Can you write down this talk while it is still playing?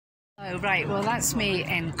Oh, right, well that's me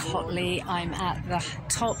in Kotli. I'm at the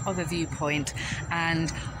top of a viewpoint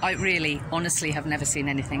and I really honestly have never seen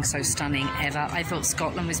anything so stunning ever. I thought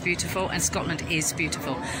Scotland was beautiful, and Scotland is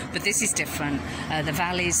beautiful, but this is different. The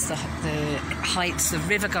valleys, the heights, the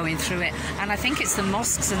river going through it, and I think it's the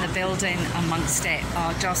mosques and the building amongst it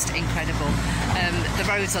are just incredible. The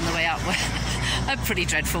roads on the way up are pretty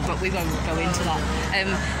dreadful, but we won't go into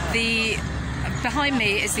that. Behind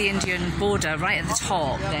me is the Indian border, right at the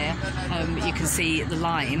top there. You can see the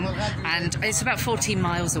line, and it's about 15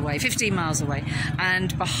 miles away.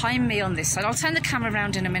 And behind me on this side, I'll turn the camera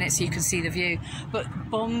around in a minute so you can see the view, but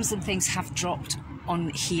bombs and things have dropped on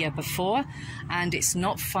here before, and it's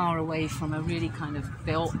not far away from a really kind of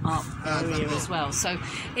built up area as well. So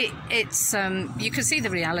it's you can see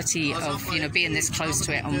the reality of being this close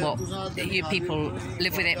to it and what you people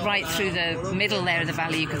live with it. Right through the middle there of the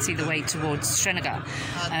valley you can see the way towards Srinagar,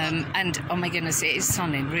 and oh my goodness, it is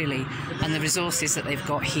stunning really, and the resources that they've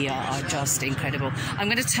got here are just incredible. I'm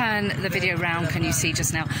going to turn the video around. Can you see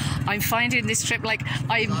just now? I'm finding this trip, like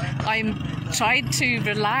I'm trying to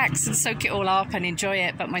relax and soak it all up and enjoy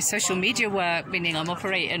it, but my social media work, meaning I'm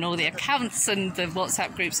operating all the accounts and the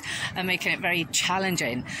WhatsApp groups, are making it very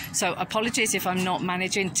challenging. So apologies if I'm not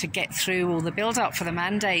managing to get through all the build up for the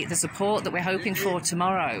mandate, the support that we're hoping for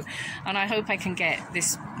tomorrow, and I hope I can get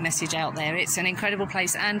this message out there. It's an incredible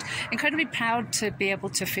place, and incredibly proud to be able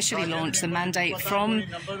to officially launch the mandate from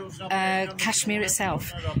Kashmir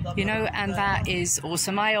itself, and that is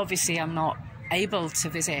awesome. Obviously I'm not able to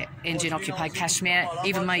visit Indian occupied Kashmir.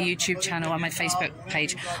 Even my YouTube channel and my Facebook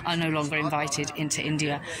page are no longer invited into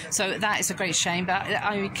India, so that is a great shame, but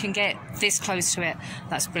I can get this close to it.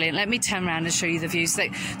 That's brilliant. Let me turn around and show you the views.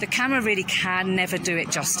 The camera really can never do it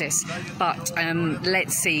justice, but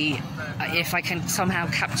let's see if I can somehow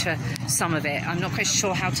capture some of it. I'm not quite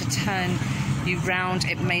sure how to turn you round.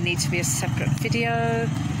 It may need to be a separate video.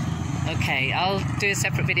 Okay, I'll do a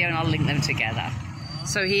separate video and I'll link them together.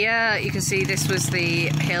 So here you can see this was the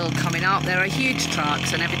hill coming up. There are huge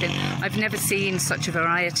trucks and everything. I've never seen such a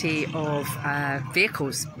variety of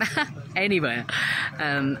vehicles anywhere.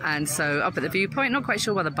 And so up at the viewpoint, not quite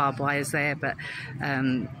sure why the barbed wire is there, but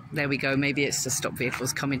there we go. Maybe it's to stop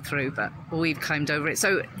vehicles coming through, but we've climbed over it.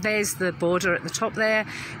 So there's the border at the top there.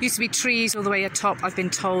 Used to be trees all the way atop, I've been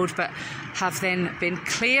told, but have then been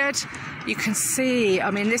cleared. You can see, I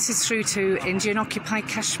mean, this is through to Indian occupied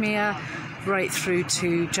Kashmir, right through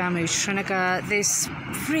to Jammu, Srinagar. This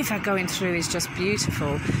river going through is just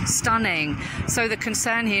beautiful, stunning. So the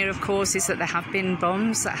concern here, of course, is that there have been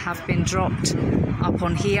bombs that have been dropped up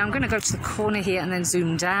on here. I'm going to go to the corner here and then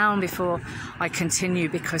zoom down before I continue,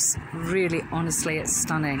 because really, honestly, it's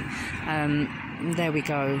stunning. There we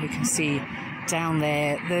go. We can see down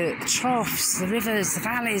there the troughs, the rivers, the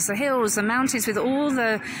valleys, the hills, the mountains with all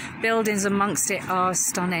the buildings amongst it are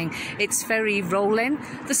stunning. It's very rolling.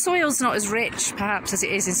 The soil's not as rich perhaps as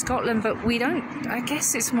it is in Scotland, but we don't, I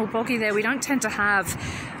guess it's more boggy there. We don't tend to have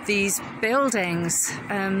these buildings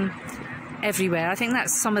everywhere. I think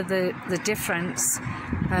that's some of the difference.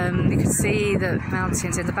 You can see the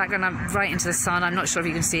mountains in the background. I'm right into the sun. I'm not sure if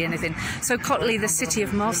you can see anything. So Kotli, the city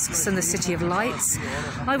of mosques and the city of lights.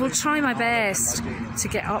 I will try my best to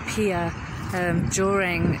get up here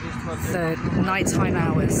during the nighttime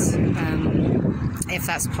hours, if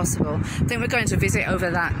that's possible. I think we're going to visit over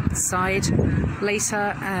that side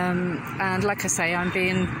later, and like I say, I'm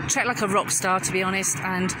being treated like a rock star, to be honest,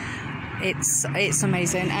 and it's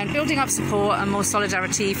amazing, and building up support and more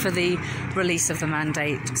solidarity for the release of the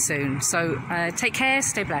mandate soon. So take care,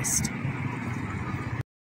 stay blessed.